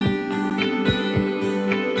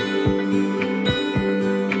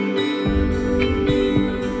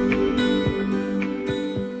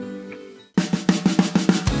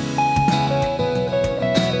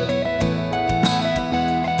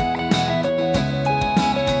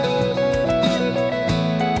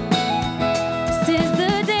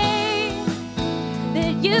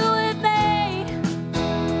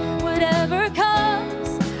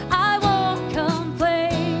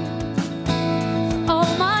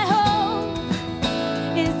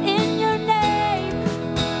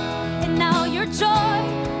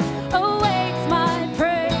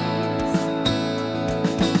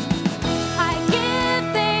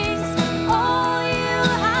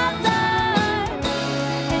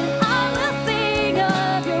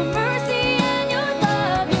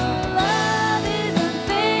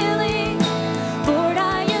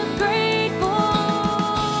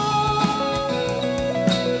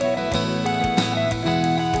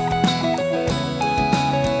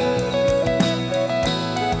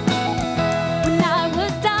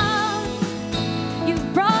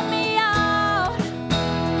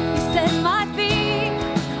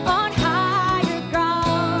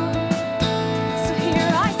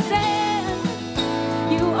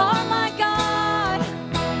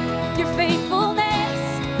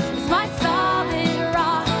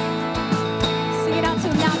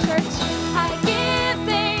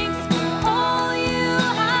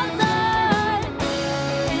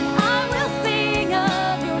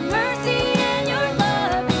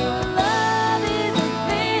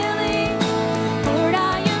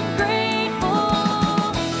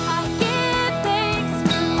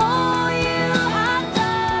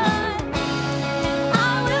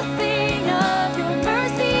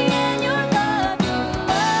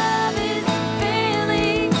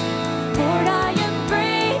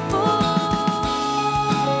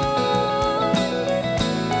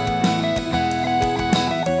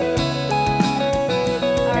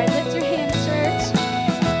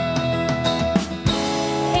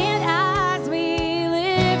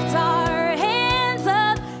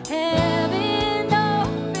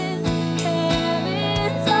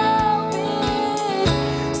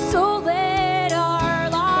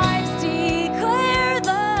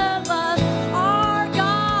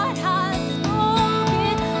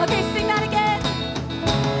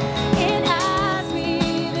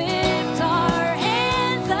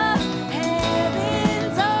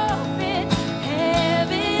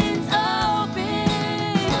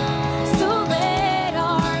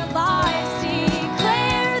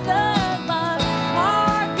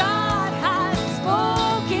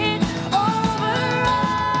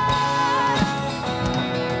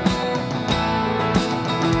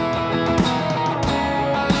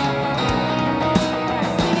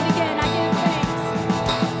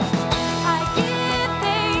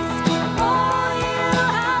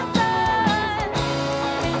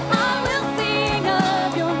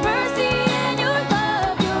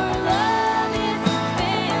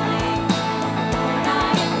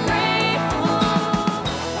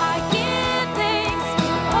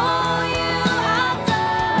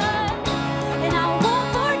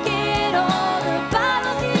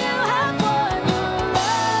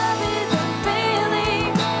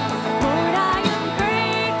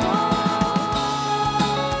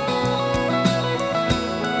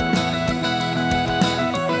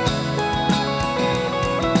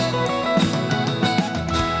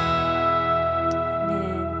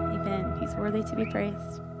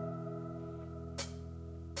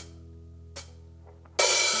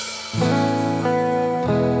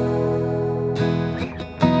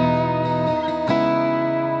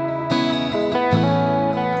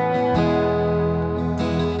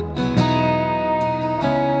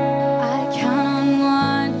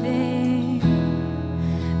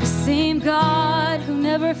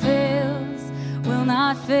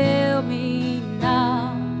not fail me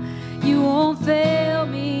now. You won't fail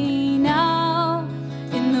me now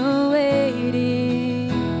in the waiting.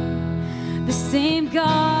 The same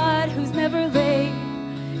God who's never late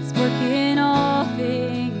is working all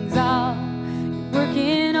things out.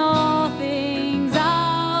 Working all things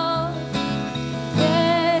out.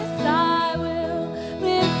 Yes, I will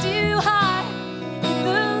lift you high in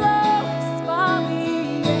the lowest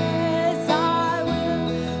valley. Yes, I will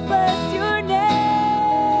bless your name.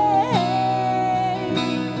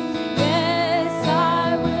 Yes, I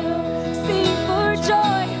will sing for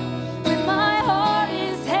joy when my heart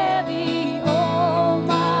is heavy all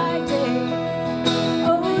my days.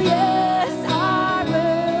 Oh, yes, I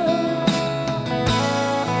will.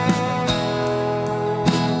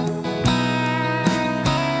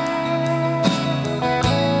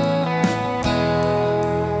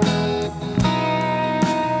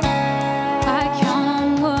 I count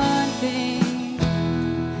on one thing.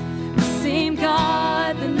 The same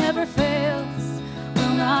God that never fails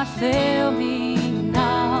will not fail me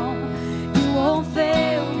now. You won't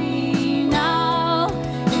fail me now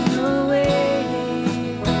in the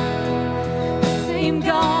waiting. The same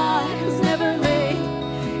God who's never late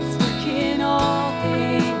is working all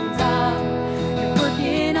things out. You're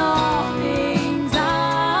working all things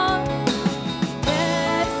out.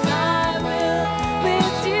 Yes, I will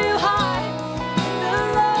lift you high in the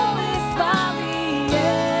lowest valley.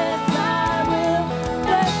 Yes, I will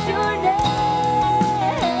bless your name.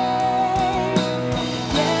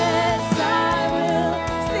 Yes, I will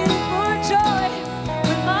sing for joy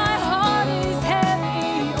when my heart is heavy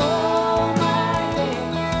all my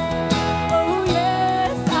days. Oh,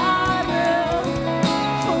 yes, I will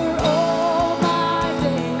for all my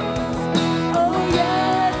days. Oh,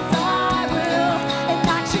 yes, I will, and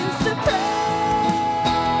I choose to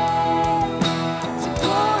praise, to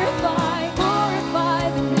glorify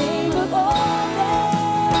the name of all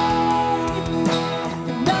names.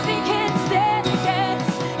 Nothing can stand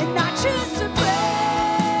against, and I choose to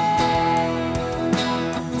praise,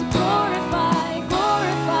 to glorify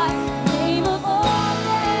the name of all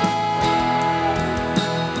names.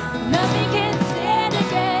 Nothing can stand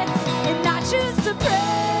against, and I choose to praise,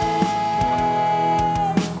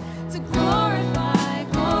 to glorify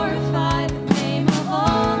the name of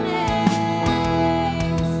all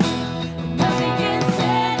names. Nothing can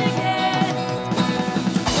stand against.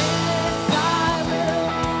 Yes, I will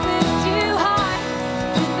lift you high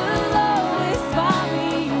in the lowest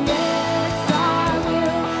valley. Yes, I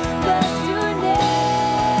will bless your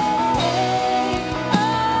name.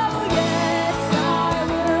 Oh, yes, I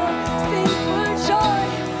will sing for joy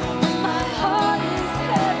when my heart is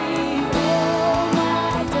heavy all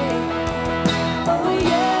my days. Oh,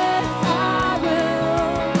 yes, I will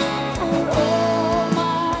for all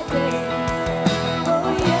my days. Oh,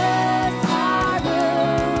 yes, I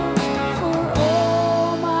will for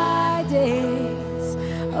all my days.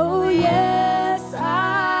 Oh, yes, I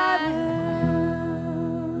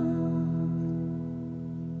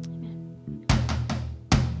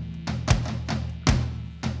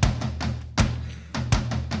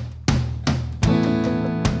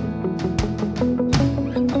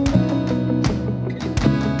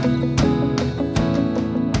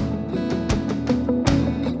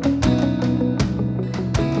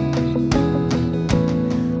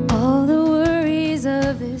all the worries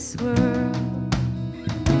of this world,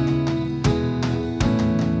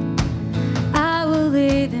 I will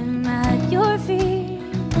lay them at your feet.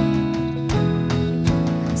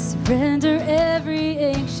 Surrender every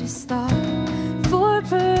anxious thought for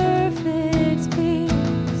perfect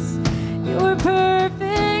peace, your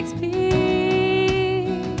perfect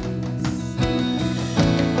peace.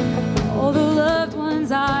 All the loved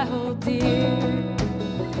ones I hold dear,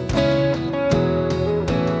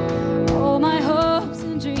 all my hopes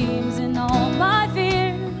and dreams and all my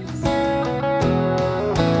fears,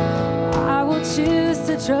 I will choose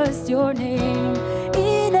to trust your name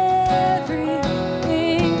in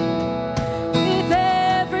everything, with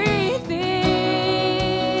everything.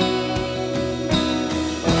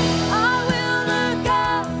 I will look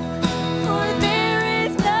up, for there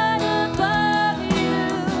is none above you.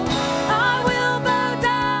 I will bow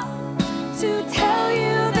down to tell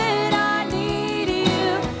you that I need you,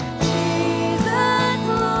 Jesus,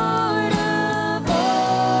 Lord of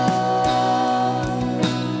all.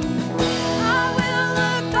 I will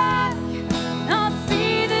look back, I'll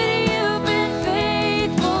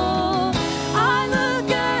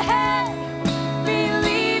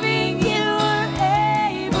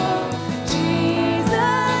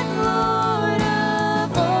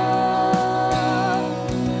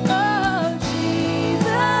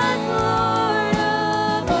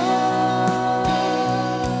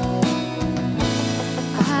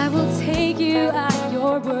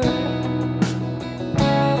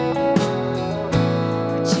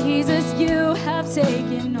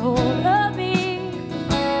taken hold of me.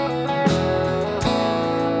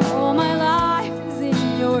 All my life is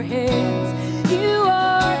in your hands. You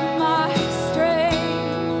are my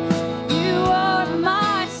strength. You are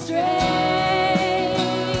my strength.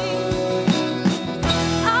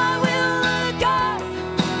 I will look up,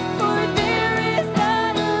 for there is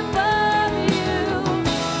none above you.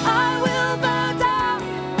 I will bow down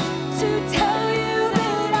to tell you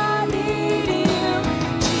that I need you.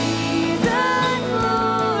 Jesus,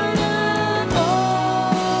 Lord of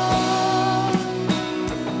all.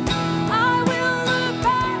 I will look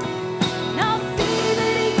back and I'll see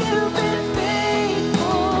that you've been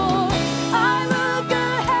faithful. I look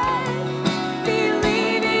ahead,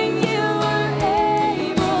 believing you are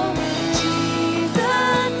able.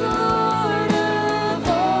 Jesus, Lord of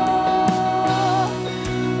all.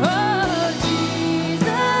 Oh,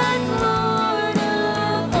 Jesus, Lord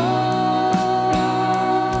of all.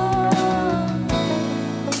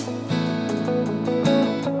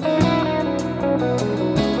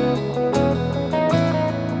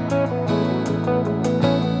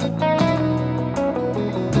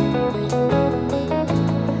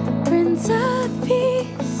 Prince of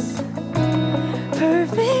Peace,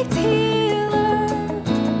 perfect healer,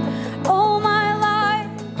 all my life,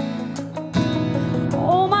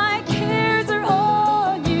 all my cares are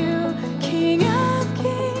on you, King of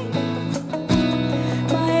Kings,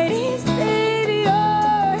 mighty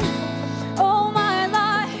Savior, all my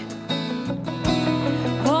life,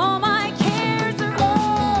 all my cares are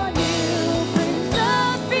on you, Prince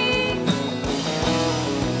of Peace,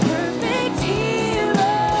 perfect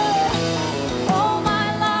healer, all my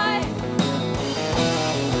life,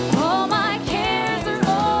 all my cares are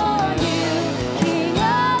on you, King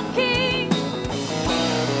of Kings,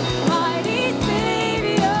 mighty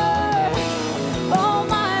Savior, all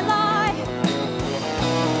my life,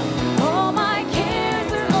 all my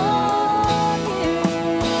cares are on you.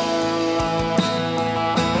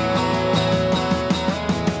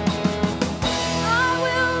 I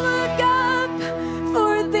will look up,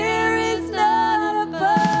 for there is none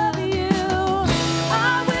above you.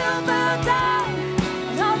 I will bow down,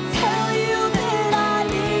 and I'll tell you that I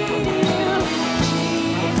need you.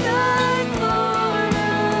 Jesus, Lord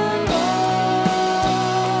of all.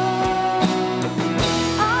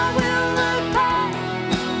 I will look back,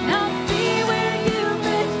 and I'll see where you've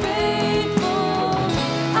been faithful.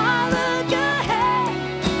 I look ahead,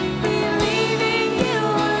 believing you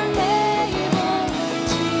are able.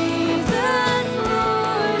 Jesus,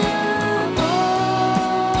 Lord of all.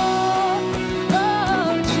 Oh,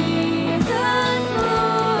 Jesus,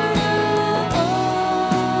 Lord of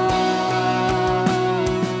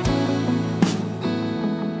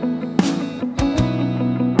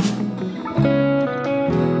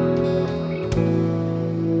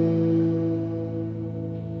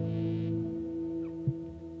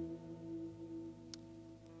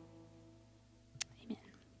Amen.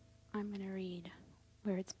 I'm going to read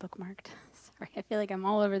where it's bookmarked. Sorry, I feel like I'm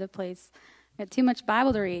all over the place. I got too much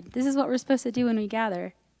Bible to read. This is what we're supposed to do when we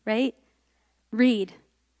gather, right? Read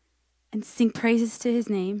and sing praises to his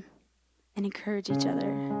name and encourage each other,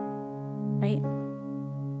 right?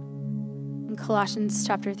 In Colossians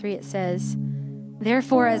chapter 3, it says,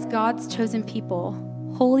 "Therefore, as God's chosen people,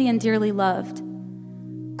 holy and dearly loved,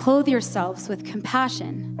 clothe yourselves with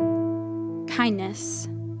compassion, kindness,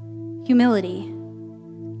 humility,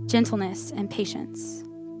 gentleness, and patience.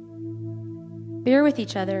 Bear with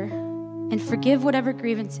each other and forgive whatever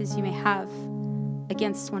grievances you may have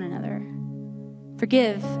against one another.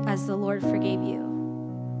 Forgive as the Lord forgave you.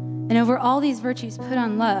 And over all these virtues put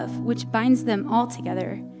on love, which binds them all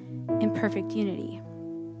together in perfect unity.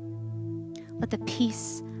 Let the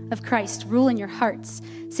peace of Christ rule in your hearts,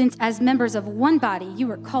 since as members of one body you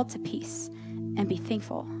were called to peace, and be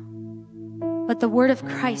thankful. Let the word of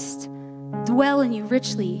Christ dwell in you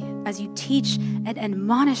richly as you teach and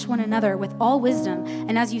admonish one another with all wisdom,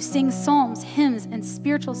 and as you sing psalms, hymns, and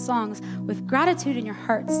spiritual songs with gratitude in your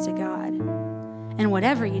hearts to God. And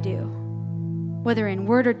whatever you do, whether in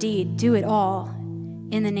word or deed, do it all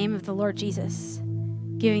in the name of the Lord Jesus,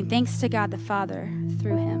 giving thanks to God the Father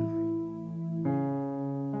through him."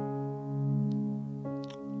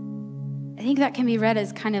 I think that can be read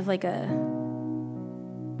as kind of like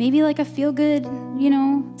maybe like a feel-good,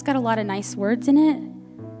 it's got a lot of nice words in it.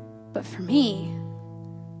 But for me,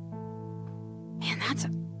 man,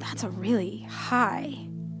 that's a really high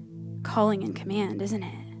calling and command, isn't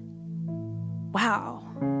it? Wow.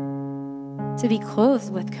 To be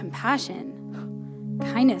clothed with compassion,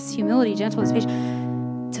 kindness, humility, gentleness,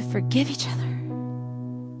 patience, to forgive each other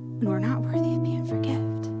when we're not worthy of being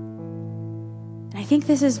forgiven. And I think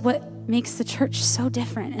this is what makes the church so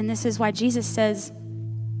different. And this is why Jesus says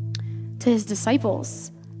to his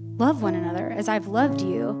disciples, love one another as I've loved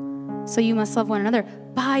you, so you must love one another.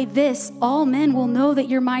 By this, all men will know that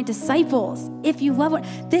you're my disciples. If you love one,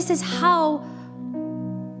 this is how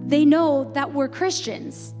they know that we're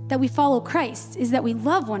Christians, that we follow Christ, is that we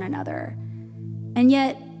love one another. And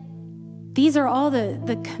yet, these are all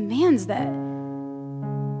the commands that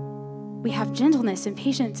we have gentleness and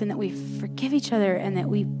patience, and that we forgive each other, and that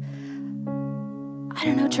we, I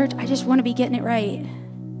don't know, church, I just want to be getting it right.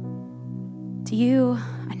 Do you?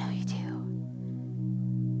 I know you do.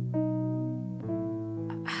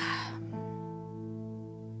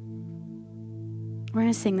 We're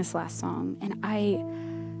going to sing this last song, and I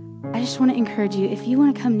just want to encourage you, if you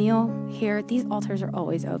want to come kneel here, these altars are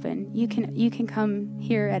always open. You can come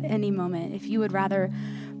here at any moment. If you would rather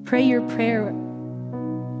pray your prayer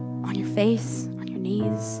on your face, on your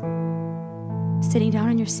knees, sitting down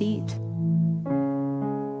in your seat.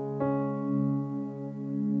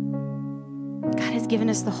 God has given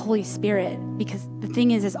us the Holy Spirit, because the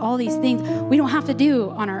thing is all these things we don't have to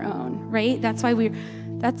do on our own, right? That's why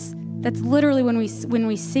that's literally when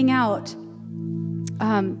we sing out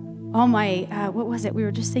what was it? We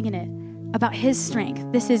were just singing it about his strength.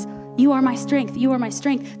 This is, you are my strength. You are my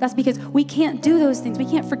strength. That's because we can't do those things. We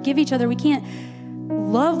can't forgive each other. We can't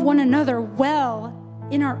love one another well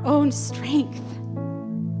in our own strength.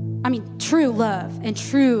 I mean, true love and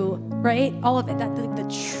true, right? All of it, that the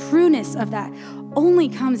trueness of that only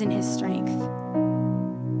comes in his strength.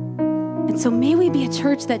 And so may we be a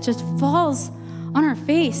church that just falls on our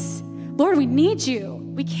face. Lord, we need you.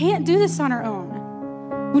 We can't do this on our own.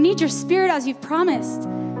 We need your Spirit, as you've promised,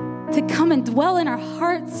 to come and dwell in our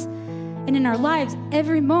hearts and in our lives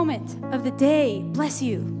every moment of the day. Bless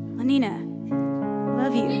you, Lenina.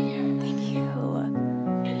 Love you. Thank you.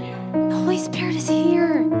 The Holy Spirit is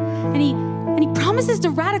here. And he promises to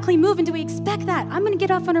radically move. And do we expect that? I'm going to get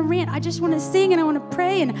off on a rant. I just want to sing and I want to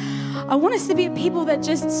pray. And I want us to be a people that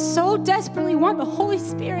just so desperately want the Holy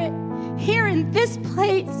Spirit here in this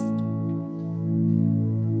place.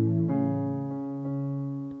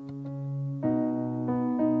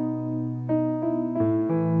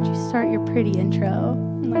 Start your pretty intro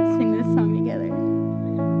and let's sing this song together.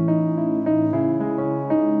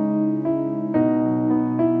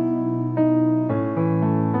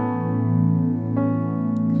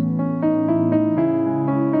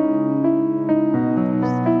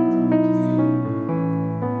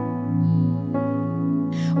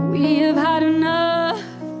 We have had enough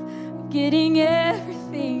of getting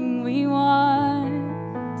everything we want,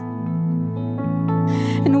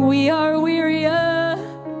 and we are weary of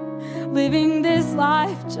living this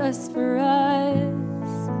life just for us.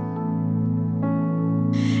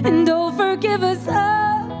 And don't forgive us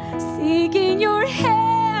of seeking your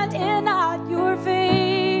hand and not your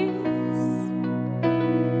face.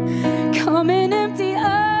 Come and empty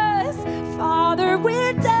us, Father,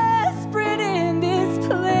 we're desperate in this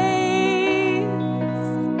place.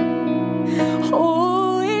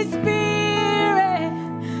 Holy Spirit,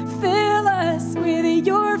 fill us with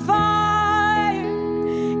your fire.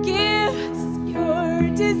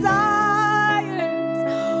 Desires,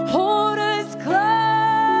 hold us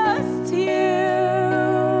close to you.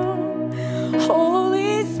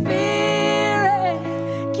 Holy Spirit,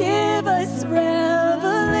 give us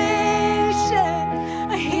revelation,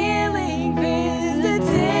 a healing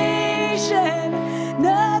visitation.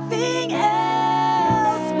 Nothing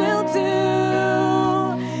else will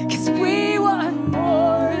do, 'cause we want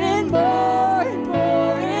more and more and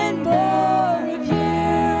more and more of you.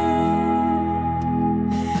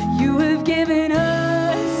 You have given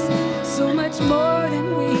us so much more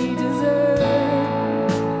than we deserve,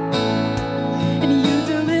 and you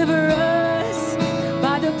deliver us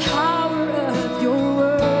by the power of your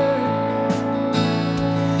word.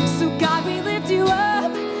 So God, we lift you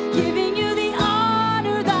up, giving you the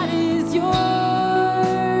honor that is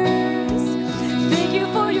yours. Thank you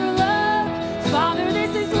for your love, Father,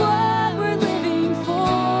 this is what we're living for.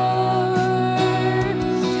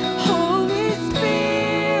 Holy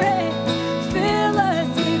Spirit, fill us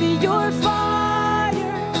with your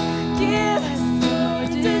fire. Give us your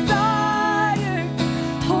desires.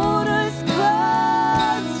 Hold us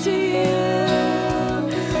close to you.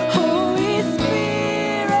 Holy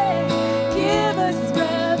Spirit, give us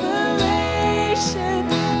revelation,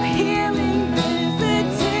 a healing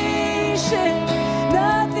visitation.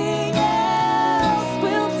 Nothing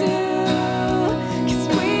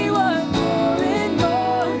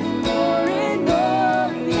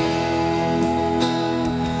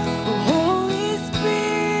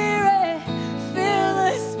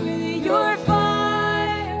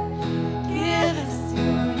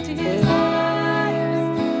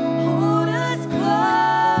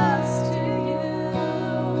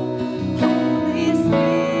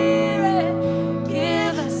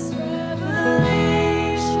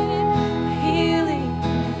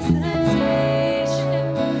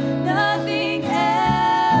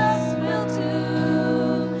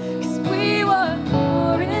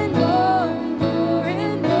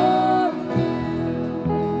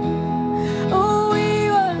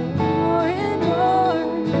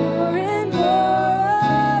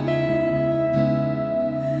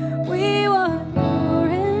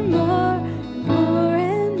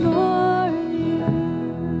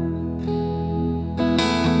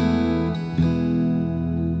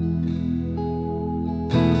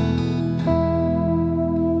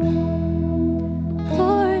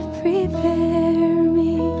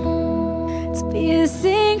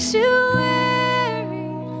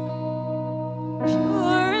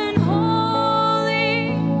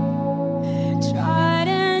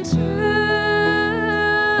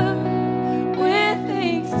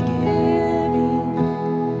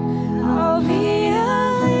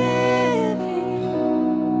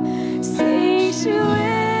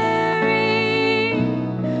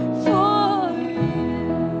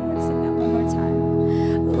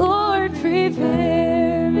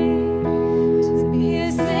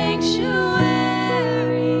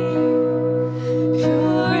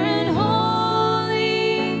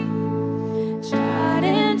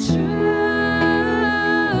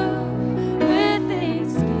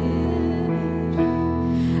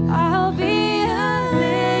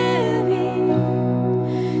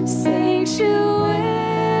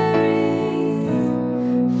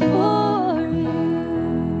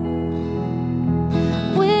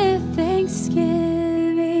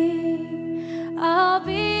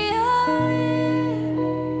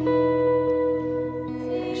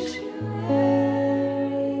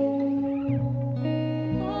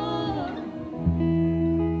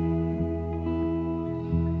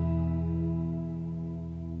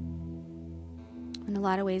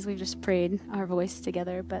lot of ways we've just prayed our voice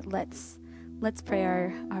together, but let's pray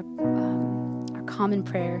our common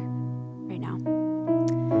prayer right now.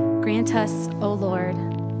 Grant us, O Lord,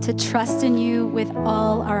 to trust in you with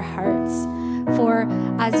all our hearts. For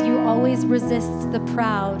as you always resist the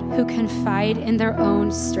proud who confide in their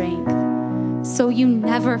own strength, so you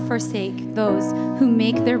never forsake those who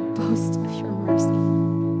make their boast of your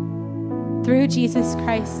mercy. Through Jesus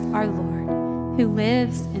Christ our Lord, who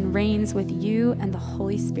lives and reigns with you and the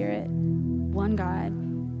Holy Spirit, one God,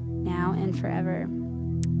 now and forever.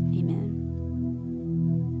 Amen.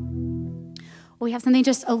 Well, we have something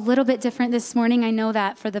just a little bit different this morning. I know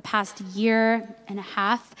that for the past year and a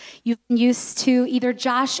half, you've been used to either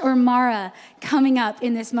Josh or Mara coming up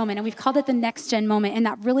in this moment, and we've called it the Next Gen moment, and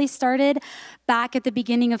that really started back at the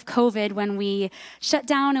beginning of COVID when we shut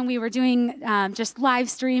down and we were doing just live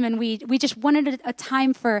stream, and we just wanted a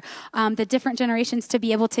time for the different generations to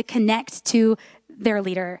be able to connect to their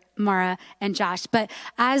leader, Mara and Josh. But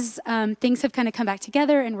as things have kind of come back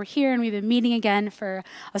together and we're here and we've been meeting again for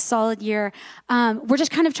a solid year, we're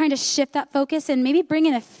just kind of trying to shift that focus and maybe bring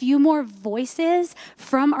in a few more voices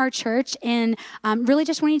from our church, and really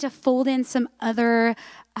just wanting to fold in some other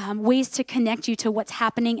ways to connect you to what's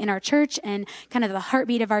happening in our church and kind of the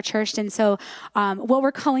heartbeat of our church. And so what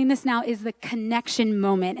we're calling this now is the connection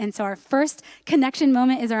moment. And so our first connection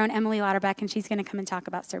moment is our own Emily Lauterbach, and she's going to come and talk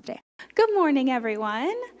about Serve Day. Good morning,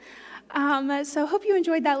 everyone. So hope you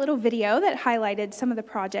enjoyed that little video that highlighted some of the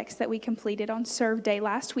projects that we completed on Serve Day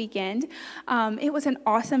last weekend. It was an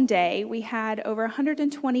awesome day. We had over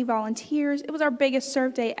 120 volunteers. It was our biggest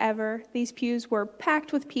Serve Day ever. These pews were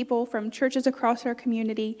packed with people from churches across our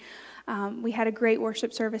community. We had a great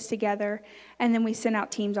worship service together, and then we sent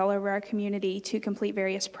out teams all over our community to complete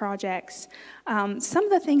various projects. Some of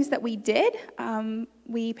the things that we did,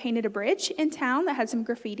 we painted a bridge in town that had some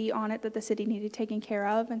graffiti on it that the city needed taken care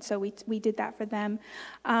of, and so we did that for them.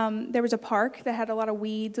 There was a park that had a lot of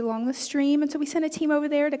weeds along the stream, and so we sent a team over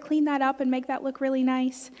there to clean that up and make that look really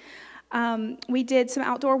nice. We did some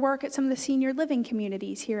outdoor work at some of the senior living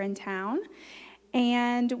communities here in town.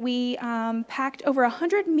 And we packed over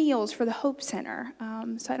 100 meals for the Hope Center.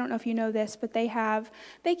 So I don't know if you know this, but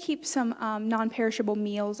they keep some non-perishable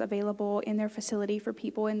meals available in their facility for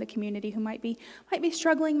people in the community who might be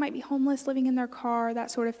struggling, might be homeless, living in their car,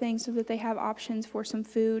 that sort of thing, so that they have options for some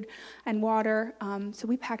food and water. So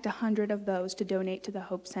we packed 100 of those to donate to the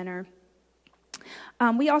Hope Center.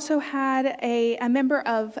 We also had a member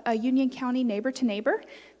of a Union County Neighbor to Neighbor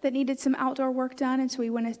that needed some outdoor work done, and so we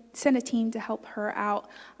went to send a team to help her out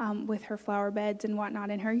with her flower beds and whatnot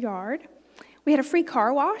in her yard. We had a free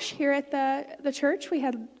car wash here at the church. We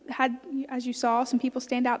had, as you saw, some people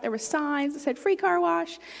stand out. There were signs that said free car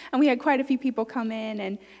wash, and we had quite a few people come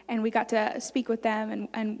in, and we got to speak with them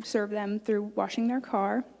and serve them through washing their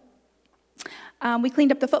car. We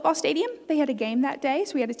cleaned up the football stadium. They had a game that day,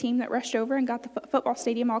 so we had a team that rushed over and got the football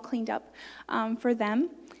stadium all cleaned up for them.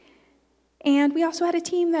 And we also had a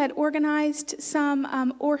team that organized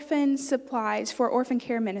some orphan supplies for orphan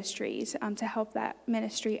care ministries to help that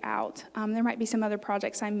ministry out. There might be some other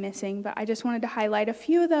projects I'm missing, but I just wanted to highlight a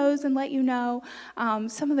few of those and let you know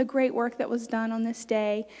some of the great work that was done on this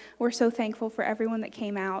day. We're so thankful for everyone that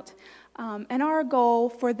came out. And our goal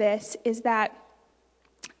for this is that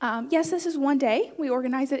yes, this is one day. We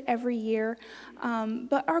organize it every year.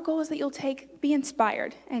 But our goal is that you'll be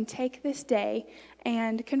inspired and take this day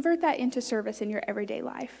and convert that into service in your everyday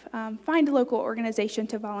life. Find a local organization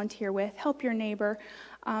to volunteer with. Help your neighbor.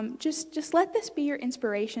 Just let this be your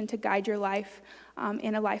inspiration to guide your life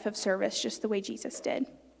in a life of service, just the way Jesus did.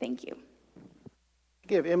 Thank you.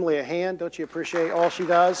 Give Emily a hand. Don't you appreciate all she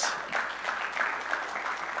does?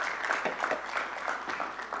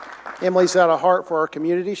 Emily's got a heart for our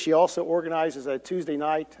community. She also organizes a Tuesday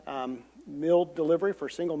night meal delivery for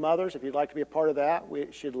single mothers. If you'd like to be a part of that,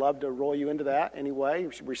 she'd love to roll you into that anyway.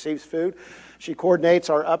 She receives food. She coordinates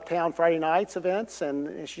our Uptown Friday nights events,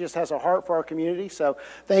 and she just has a heart for our community. So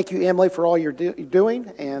thank you, Emily, for all you're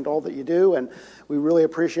doing and all that you do, and we really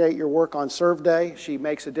appreciate your work on Serve Day. She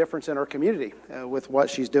makes a difference in our community with what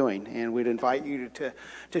she's doing, and we'd invite you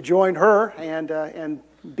to join her and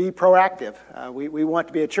be proactive. We want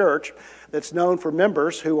to be a church that's known for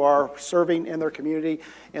members who are serving in their community,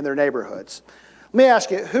 in their neighborhoods. Let me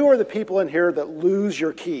ask you, who are the people in here that lose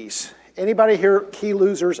your keys? Anybody here key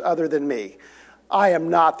losers other than me? I am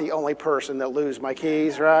not the only person that lose my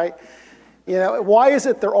keys, right? You know, why is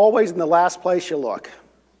it they're always in the last place you look?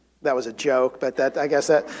 That was a joke, but I guess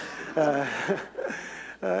that...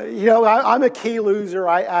 you know, I'm a key loser.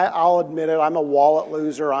 I'll admit it. I'm a wallet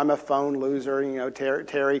loser. I'm a phone loser. You know,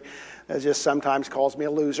 Terry just sometimes calls me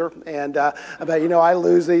a loser. And but I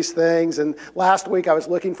lose these things. And last week I was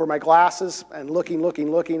looking for my glasses and looking,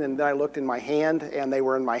 and then I looked in my hand, and they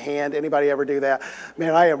were in my hand. Anybody ever do that?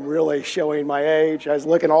 Man, I am really showing my age. I was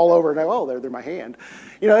looking all over, and they're in my hand.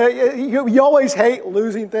 You always hate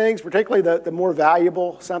losing things, particularly the more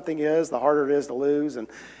valuable something is, the harder it is to lose. And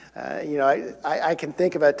I can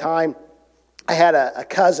think of a time I had a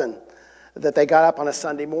cousin that they got up on a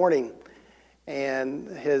Sunday morning, and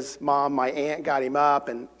his mom, my aunt, got him up,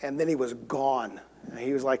 and then he was gone.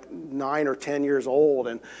 He was like 9 or 10 years old,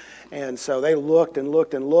 and so they looked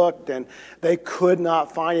and they could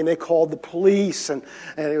not find him. They called the police, and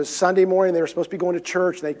it was Sunday morning. They were supposed to be going to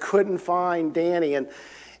church, and they couldn't find Danny. And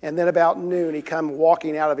then about noon, he come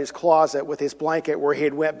walking out of his closet with his blanket where he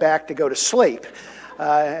had went back to go to sleep.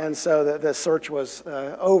 And so the search was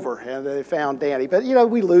over, and they found Danny. But,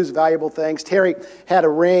 we lose valuable things. Terry had a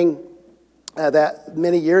ring that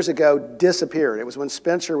many years ago disappeared. It was when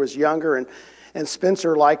Spencer was younger, and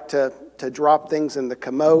Spencer liked to drop things in the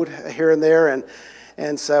commode here and there.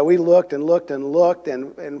 And so we looked,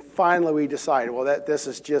 and finally we decided, well, this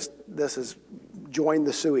is joined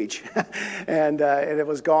the sewage. and it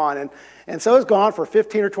was gone. And so it was gone for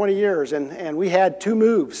 15 or 20 years. And we had 2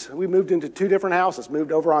 moves. We moved into 2 different houses.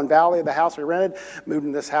 Moved over on Valley, the house we rented. Moved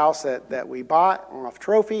in this house that we bought off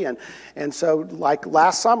Trophy. And so like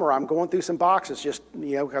last summer, I'm going through some boxes just,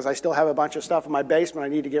 because I still have a bunch of stuff in my basement I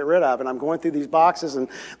need to get rid of. And I'm going through these boxes. And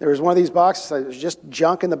there was one of these boxes that was just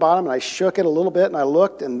junk in the bottom. And I shook it a little bit, and I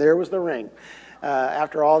looked, and there was the ring.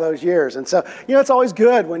 After all those years. And so, it's always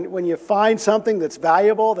good when you find something that's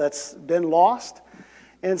valuable that's been lost.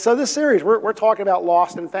 And so this series, we're talking about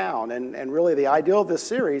lost and found. And really the ideal of this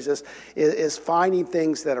series is finding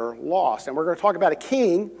things that are lost. And we're going to talk about a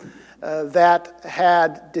king that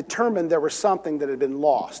had determined there was something that had been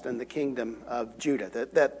lost in the kingdom of Judah,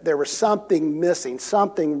 that there was something missing,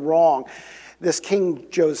 something wrong. This King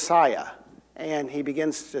Josiah, and he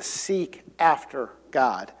begins to seek after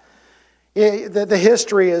God. The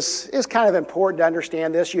history is kind of important to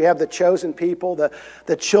understand this. You have the chosen people,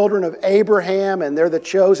 the children of Abraham, and they're the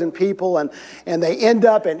chosen people, and they end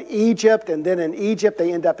up in Egypt, and then in Egypt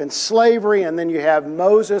they end up in slavery, and then you have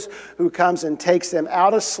Moses who comes and takes them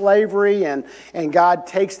out of slavery, and God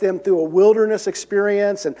takes them through a wilderness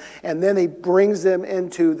experience, and then he brings them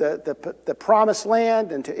into the promised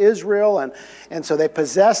land, into Israel, and so they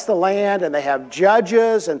possess the land, and they have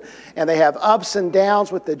judges, and they have ups and downs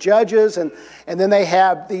with the judges, and then they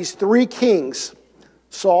have these 3 kings,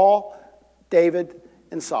 Saul, David,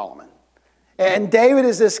 and Solomon. And David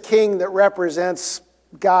is this king that represents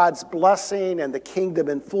God's blessing and the kingdom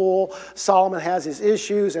in full. Solomon has his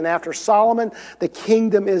issues, and after Solomon, the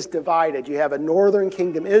kingdom is divided. You have a northern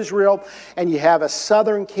kingdom, Israel, and you have a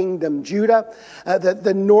southern kingdom, Judah.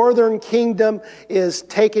 The northern kingdom is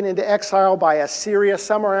taken into exile by Assyria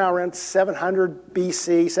somewhere around 700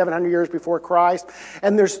 BC, 700 years before Christ.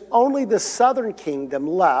 And there's only the southern kingdom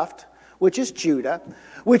left, which is Judah,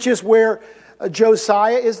 which is where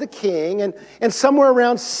Josiah is the king, and somewhere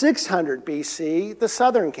around 600 BC, the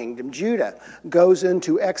southern kingdom, Judah, goes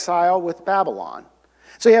into exile with Babylon.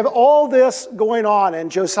 So you have all this going on,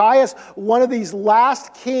 and Josiah's one of these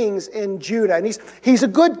last kings in Judah, and he's a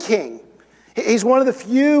good king. He's one of the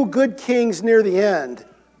few good kings near the end.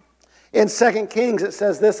 In 2 Kings, it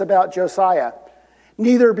says this about Josiah: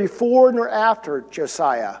 neither before nor after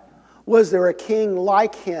Josiah was there a king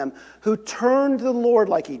like him who turned to the Lord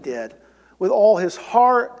like he did, with all his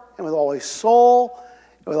heart and with all his soul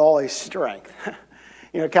and with all his strength.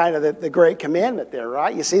 Kind of the great commandment there,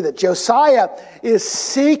 right? You see that Josiah is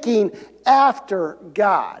seeking after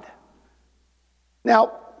God.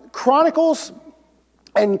 Now, Chronicles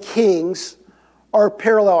and Kings are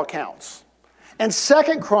parallel accounts. And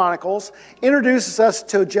 2 Chronicles introduces us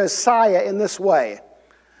to Josiah in this way.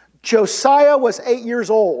 Josiah was 8 years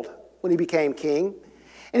old when he became king,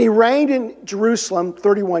 and he reigned in Jerusalem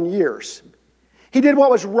 31 years. He did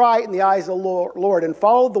what was right in the eyes of the Lord and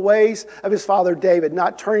followed the ways of his father David,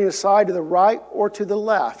 not turning aside to the right or to the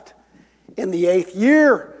left. In the 8th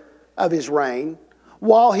year of his reign,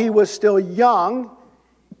 while he was still young,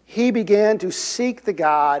 he began to seek the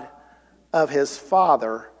God of his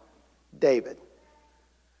father David.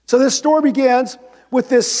 So this story begins with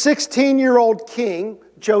this 16-year-old king,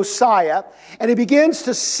 Josiah, and he begins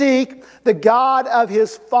to seek the God of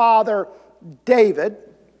his father David.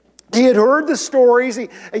 He had heard the stories. I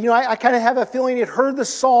kind of have a feeling he had heard the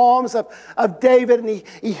Psalms of David, and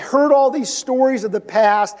he heard all these stories of the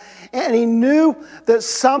past, and he knew that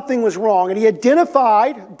something was wrong. And he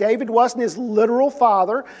identified, David wasn't his literal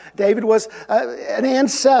father. David was an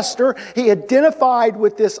ancestor. He identified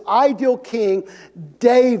with this ideal king,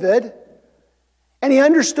 David, and he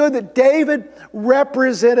understood that David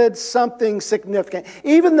represented something significant.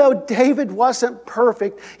 Even though David wasn't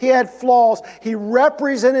perfect, he had flaws, he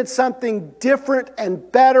represented something different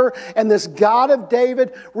and better. And this God of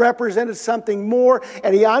David represented something more.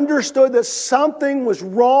 And he understood that something was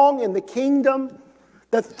wrong in the kingdom,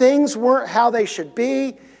 that things weren't how they should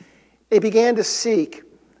be. He began to seek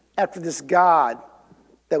after this God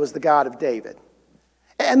that was the God of David.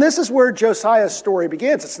 And this is where Josiah's story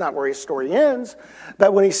begins. It's not where his story ends.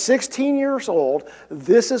 But when he's 16 years old,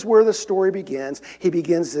 this is where the story begins. He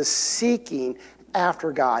begins this seeking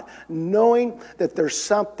after God, knowing that there's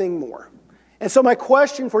something more. And so my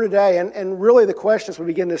question for today, and really the question as we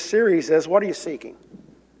begin this series is, what are you seeking?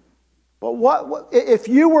 Well, what if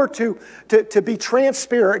you were to be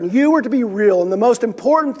transparent and you were to be real, and the most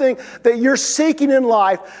important thing that you're seeking in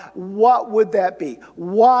life, what would that be?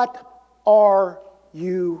 What are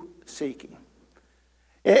you seeking?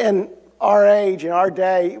 In our age, in our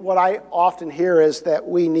day, what I often hear is that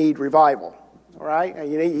we need revival. All right? And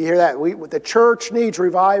you hear that. The church needs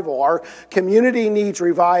revival. Our community needs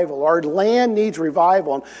revival. Our land needs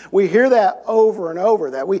revival. And we hear that over and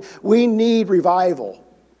over, that we need revival.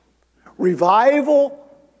 Revival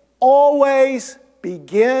always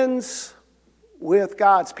begins with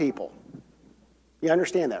God's people. You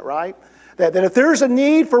understand that, right? That if there's a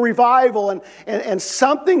need for revival and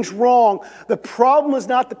something's wrong, the problem is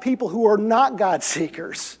not the people who are not God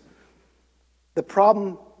seekers. The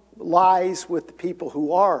problem lies with the people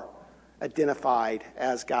who are identified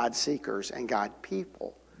as God seekers and God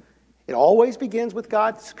people. It always begins with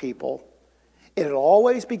God's people. And it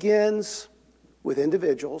always begins with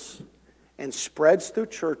individuals and spreads through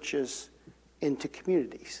churches into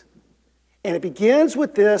communities. And it begins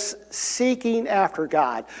with this seeking after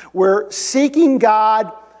God, where seeking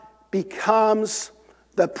God becomes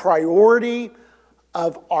the priority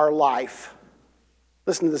of our life.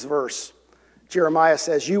 Listen to this verse. Jeremiah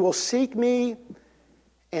says, "You will seek me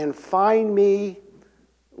and find me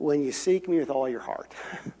when you seek me with all your heart."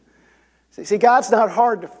 See, God's not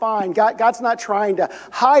hard to find. God's not trying to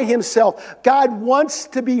hide himself. God wants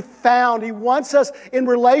to be found. He wants us in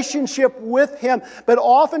relationship with him. But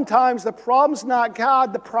oftentimes the problem's not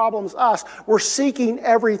God, the problem's us. We're seeking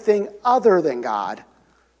everything other than God.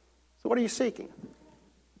 So what are you seeking?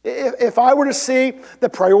 If I were to see the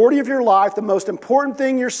priority of your life, the most important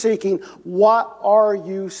thing you're seeking, what are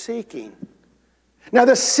you seeking? Now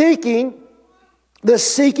the seeking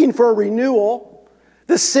for a renewal,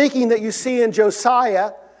 the seeking that you see in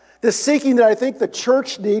Josiah, the seeking that I think the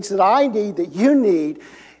church needs, that I need, that you need,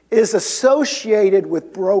 is associated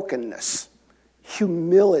with brokenness,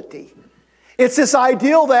 humility. It's this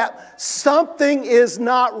ideal that something is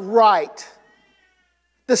not right.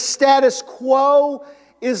 The status quo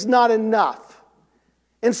is not enough.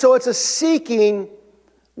 And so it's a seeking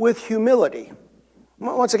with humility.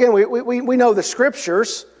 Once again, we know the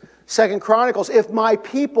scriptures. 2 Chronicles, "If my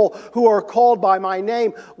people who are called by my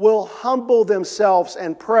name will humble themselves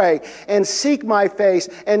and pray and seek my face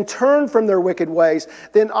and turn from their wicked ways,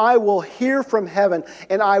 then I will hear from heaven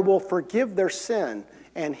and I will forgive their sin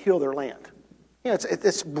and heal their land."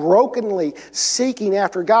 It's brokenly seeking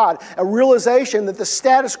after God, a realization that the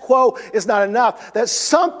status quo is not enough, that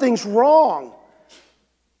something's wrong.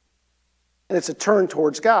 And it's a turn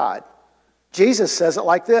towards God. Jesus says it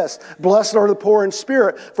like this: "Blessed are the poor in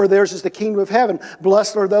spirit, for theirs is the kingdom of heaven.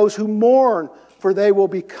 Blessed are those who mourn, for they will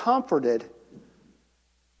be comforted.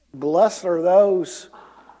 Blessed are those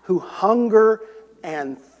who hunger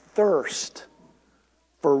and thirst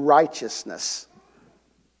for righteousness,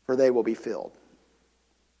 for they will be filled."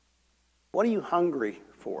 What are you hungry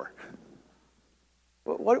for?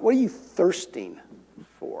 What are you thirsting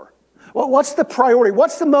for? What's the priority?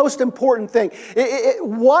 What's the most important thing?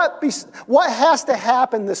 What has to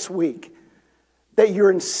happen this week that you're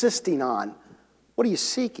insisting on? What are you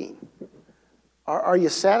seeking? Are you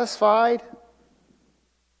satisfied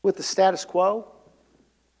with the status quo?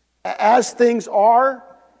 As things are,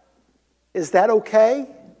 is that okay?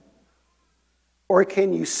 Or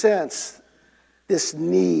can you sense this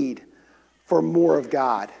need for more of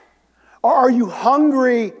God? Or are you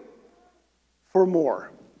hungry for more?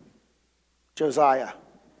 Josiah,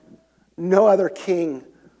 no other king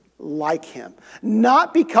like him.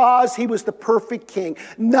 Not because he was the perfect king,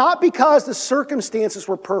 not because the circumstances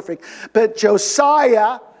were perfect, but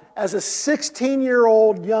Josiah as a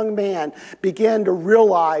 16-year-old young man, began to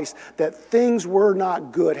realize that things were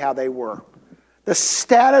not good how they were. The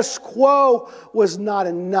status quo was not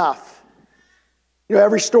enough. You know,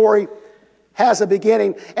 every story has a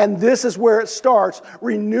beginning, and this is where it starts.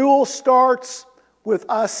 Renewal starts with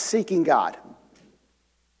us seeking God.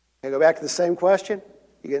 I go back to the same question.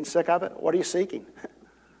 You getting sick of it? What are you seeking?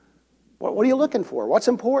 What are you looking for? What's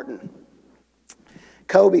important?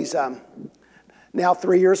 Kobe's now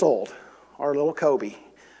 3 years old. Our little Kobe,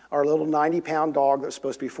 our little 90-pound dog that was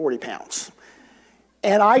supposed to be 40 pounds.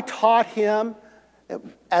 And I taught him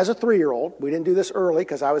as a 3-year-old. We didn't do this early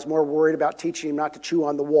because I was more worried about teaching him not to chew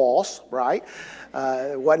on the walls, right?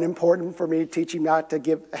 It wasn't important for me to teach him not to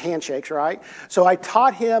give handshakes, right? So I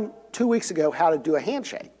taught him 2 weeks ago how to do a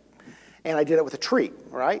handshake. And I did it with a treat,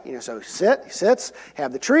 right? You know, so he sits,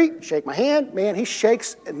 have the treat, shake my hand. Man, he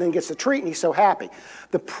shakes and then gets the treat, and he's so happy.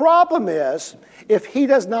 The problem is, if he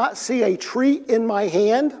does not see a treat in my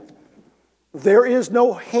hand, there is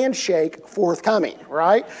no handshake forthcoming,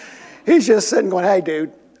 right? He's just sitting going, hey,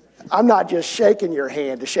 dude, I'm not just shaking your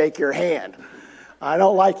hand to shake your hand. I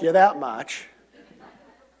don't like you that much.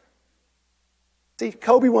 See,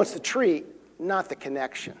 Kobe wants the treat, not the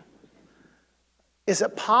connection. Is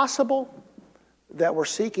it possible that we're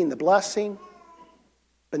seeking the blessing,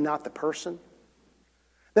 but not the person?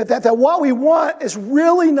 That what we want is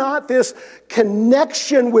really not this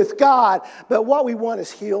connection with God, but what we want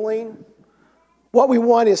is healing. What we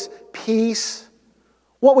want is peace.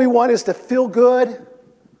 What we want is to feel good.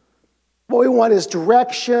 What we want is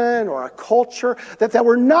direction or a culture. That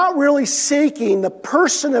we're not really seeking the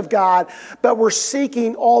person of God, but we're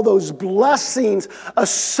seeking all those blessings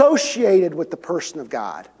associated with the person of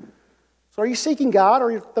God. So are you seeking God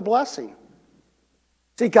or the blessing?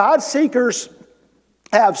 See, God seekers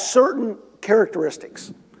have certain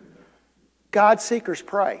characteristics. God seekers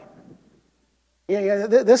pray. Yeah,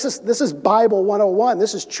 this is Bible 101.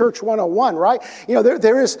 This is Church 101, right? You know,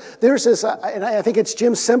 there's this, and I think it's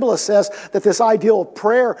Jim Cymbala says that this ideal of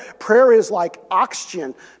prayer is like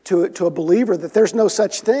oxygen to a believer, that there's no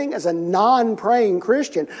such thing as a non-praying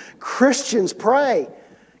Christian. Christians pray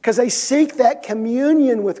because they seek that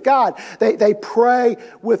communion with God. They pray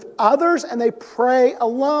with others and they pray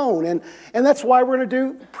alone. And that's why we're going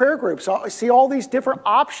to do prayer groups. I see all these different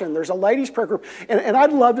options. There's a ladies' prayer group. And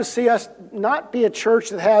I'd love to see us not be a church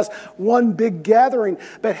that has one big gathering,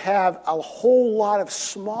 but have a whole lot of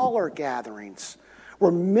smaller gatherings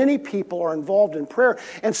where many people are involved in prayer.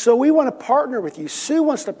 And so we want to partner with you. Sue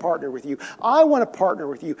wants to partner with you. I want to partner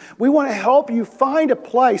with you. We want to help you find a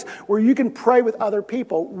place where you can pray with other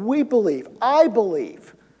people. I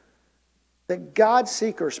believe, that God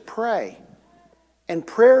seekers pray. And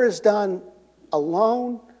prayer is done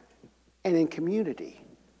alone and in community.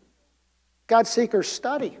 God seekers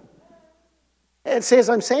study. And see, as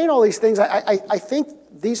I'm saying all these things, I think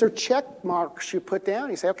these are check marks you put down.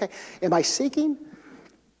 You say, okay, am I seeking?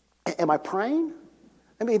 Am I praying?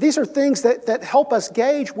 I mean, these are things that help us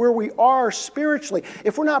gauge where we are spiritually.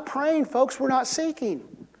 If we're not praying, folks, we're not seeking.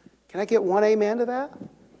 Can I get one amen to that?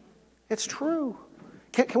 It's true.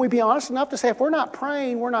 Can we be honest enough to say if we're not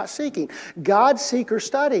praying, we're not seeking? God seekers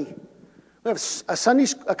study. We have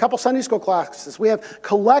a couple Sunday school classes. We have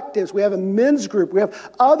collectives. We have a men's group. We have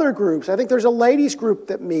other groups. I think there's a ladies group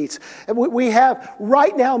that meets. And we have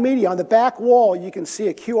Right Now Media. On the back wall, you can see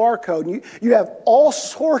a QR code. You have all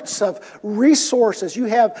sorts of resources. You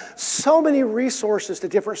have so many resources to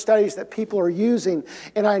different studies that people are using.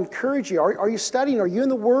 And I encourage you, are you studying? Are you in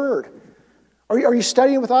the Word? Are you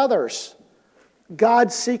studying with others?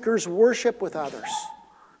 God seekers worship with others.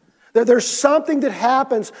 There's something that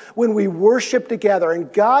happens when we worship together,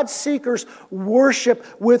 and God seekers worship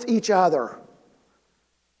with each other.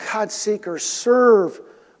 God seekers serve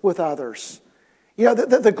with others. You know,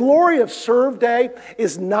 the glory of Serve Day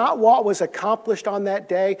is not what was accomplished on that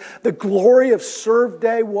day. The glory of Serve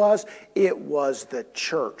Day was the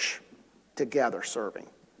church together serving.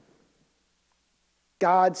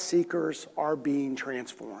 God seekers are being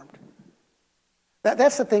transformed.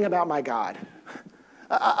 That's the thing about my God.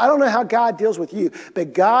 I don't know how God deals with you,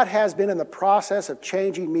 but God has been in the process of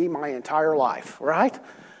changing me my entire life, right?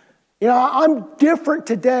 You know, I'm different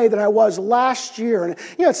today than I was last year.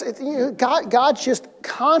 And, God's just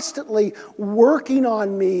constantly working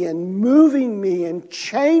on me and moving me and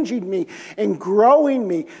changing me and growing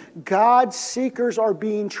me. God seekers are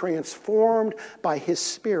being transformed by His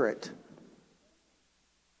Spirit.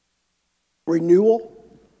 Renewal,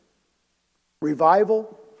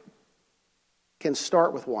 revival, can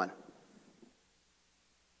start with one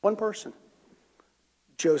person.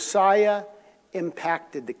 Josiah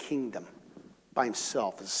impacted the kingdom. by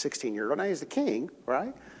himself as a 16-year-old. Now, he's the king,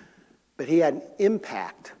 right? But he had an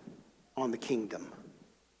impact on the kingdom.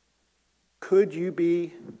 Could you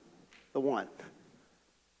be the one?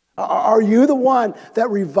 Are you the one that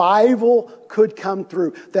revival could come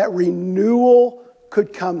through, that renewal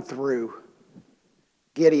could come through?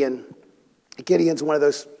 Gideon's one of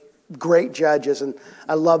those great judges, and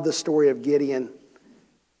I love the story of Gideon.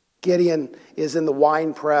 Gideon is in the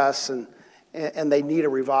wine press, and they need a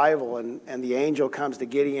revival, and the angel comes to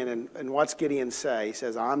Gideon, and what's Gideon say? He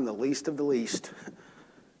says, I'm the least of the least.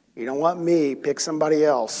 You don't want me, pick somebody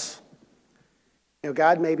else.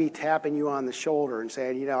 God may be tapping you on the shoulder and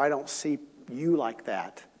saying, I don't see you like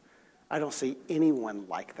that. I don't see anyone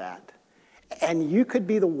like that. And you could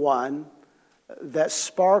be the one that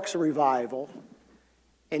sparks a revival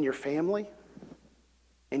in your family,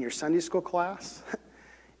 in your Sunday school class,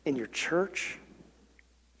 in your church,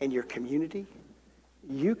 in your community.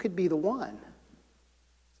 You could be the one.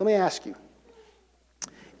 Let me ask you,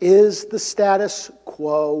 is the status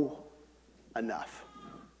quo enough?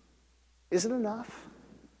 Is it enough?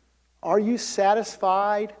 Are you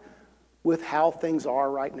satisfied with how things are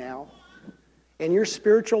right now? In your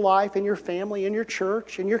spiritual life, in your family, in your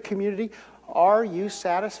church, in your community, are you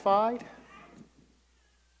satisfied?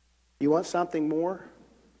 You want something more?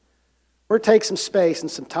 We're going to take some space and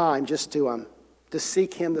some time just to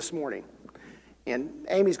seek Him this morning. And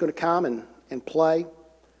Amy's going to come and play.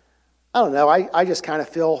 I don't know, I just kind of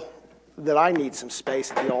feel that I need some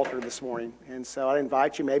space at the altar this morning. And so I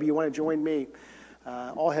invite you, maybe you want to join me.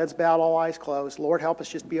 All heads bowed, all eyes closed. Lord, help us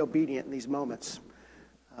just be obedient in these moments.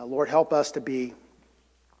 Lord, help us to be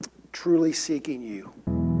truly seeking you.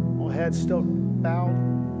 All heads still bowed.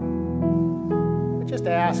 But just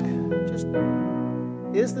ask,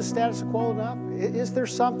 is the status quo enough? Is there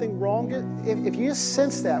something wrong? If you just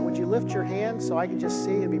sense that, would you lift your hand so I can just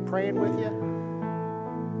see and be praying with you?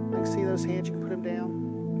 I can see those hands, you can put them down.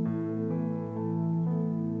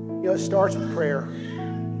 It starts with prayer.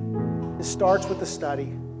 It starts with the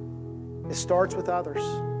study. It starts with others.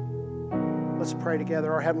 Let's pray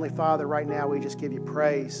together. Our Heavenly Father, right now we just give you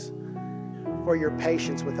praise for your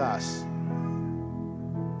patience with us.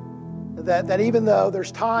 That even though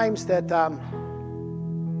there's times that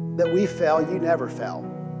we fail, you never fail.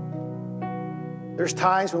 There's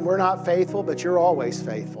times when we're not faithful, but you're always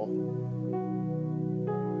faithful.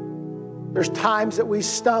 There's times that we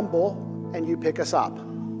stumble and you pick us up.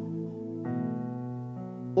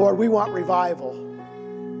 Lord, we want revival.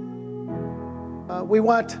 We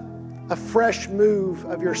want a fresh move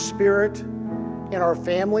of your Spirit in our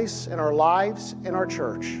families, in our lives, in our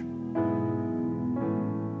church.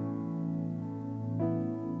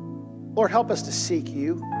 Lord, help us to seek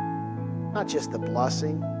you, not just the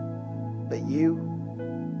blessing, but you.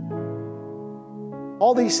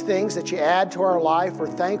 All these things that you add to our life, we're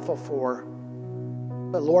thankful for.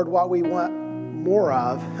 But Lord, what we want more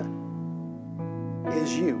of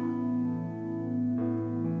is you.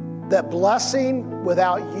 That blessing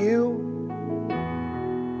without you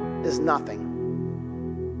is nothing.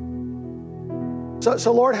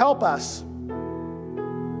 So Lord, help us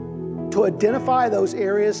to identify those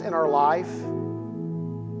areas in our life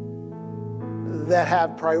that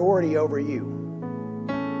have priority over you.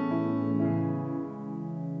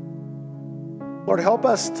 Lord, help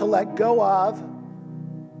us to let go of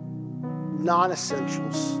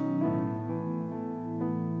non-essentials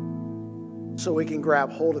so we can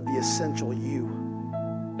grab hold of the essential you,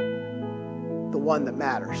 the one that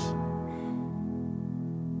matters.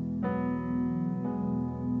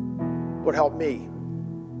 Lord, help me.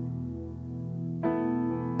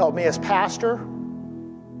 Help me as pastor.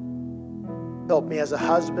 Help me as a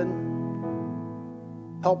husband.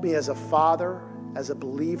 Help me as a father, as a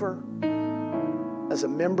believer, as a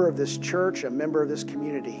member of this church, a member of this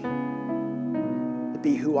community, to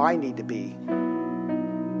be who I need to be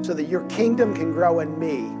so that your kingdom can grow in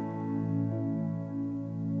me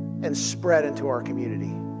and spread into our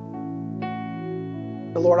community.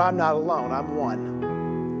 But Lord, I'm not alone. I'm one.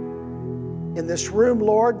 In this room,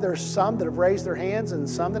 Lord, there's some that have raised their hands and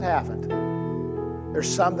some that haven't. There's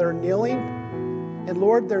some that are kneeling. And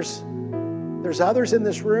Lord, there's others in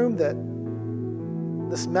this room that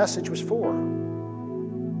this message was for.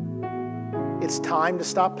 It's time to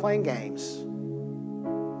stop playing games.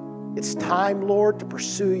 It's time, Lord, to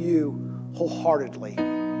pursue you wholeheartedly.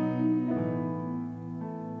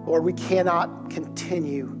 Lord, we cannot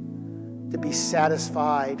continue to be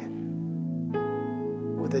satisfied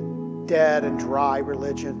with a dead and dry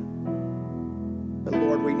religion. But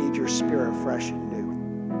Lord, we need your Spirit fresh and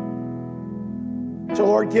new. So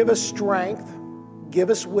Lord, give us strength, give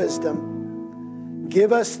us wisdom,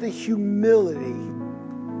 Give us the humility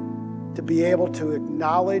to be able to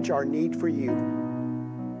acknowledge our need for you.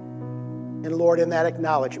 And Lord, in that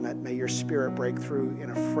acknowledgement, may your Spirit break through in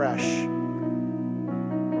a fresh,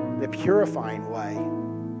 in a purifying way,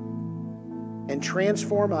 and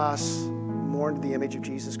transform us more into the image of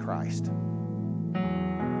Jesus Christ.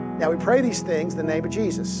 Now we pray these things in the name of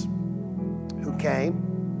Jesus, who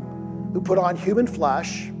came, who put on human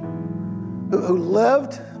flesh, who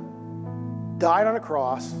lived, died on a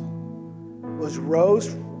cross, was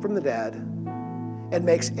rose from the dead, and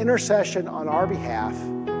makes intercession on our behalf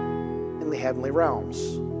in the heavenly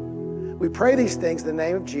realms. We pray these things in the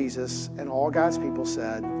name of Jesus, and all God's people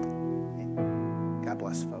said, God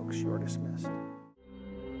bless, folks. You are dismissed.